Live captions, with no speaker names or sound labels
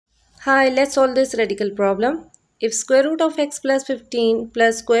Hi, let's solve this radical problem. If square root of x plus 15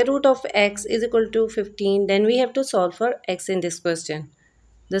 plus square root of x is equal to 15, then we have to solve for x in this question.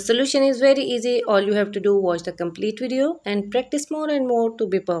 The solution is very easy. All you have to do watch the complete video and practice more and more to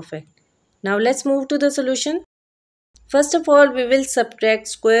be perfect. Now let's move to the solution. First of all, we will subtract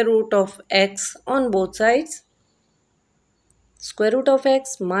square root of x on both sides. Square root of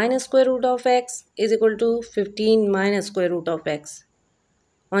x minus square root of x is equal to 15 minus square root of x.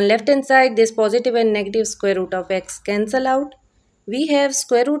 On left hand side, this positive and negative square root of x cancel out. We have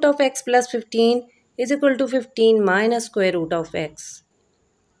square root of x plus 15 is equal to 15 minus square root of x.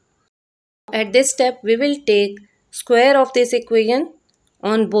 At this step, we will take square of this equation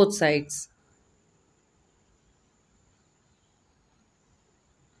on both sides.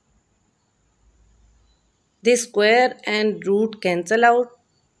 This square and root cancel out.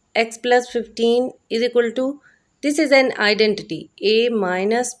 X plus 15 is equal to, this is an identity, a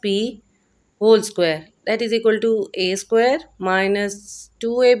minus b whole square, that is equal to a square minus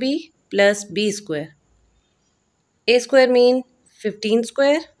 2ab plus b square. A square means 15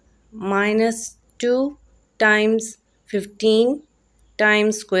 square minus 2 times 15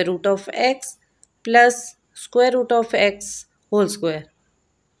 times square root of x plus square root of x whole square.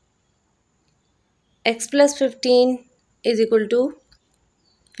 X plus 15 is equal to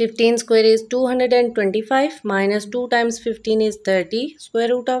 15 square is 225 minus 2 times 15 is 30 square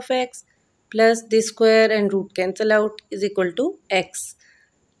root of x plus this square and root cancel out is equal to x.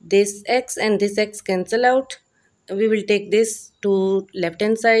 This x and this x cancel out. We will take this to left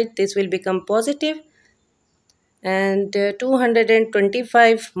hand side. This will become positive and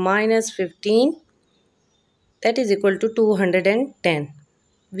 225 minus 15, that is equal to 210.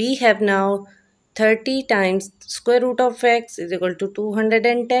 We have now 30 times square root of x is equal to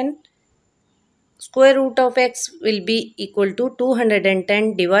 210. Square root of x will be equal to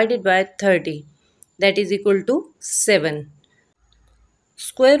 210 divided by 30, that is equal to 7.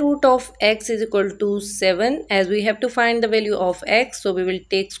 Square root of x is equal to 7. As we have to find the value of x, so we will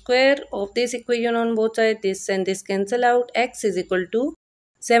take square of this equation on both sides. This and this cancel out. X is equal to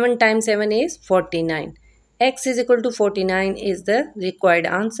 7 times 7 is 49. X is equal to 49 is the required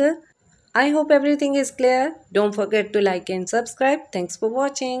answer. I hope everything is clear. Don't forget to like and subscribe. Thanks for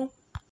watching.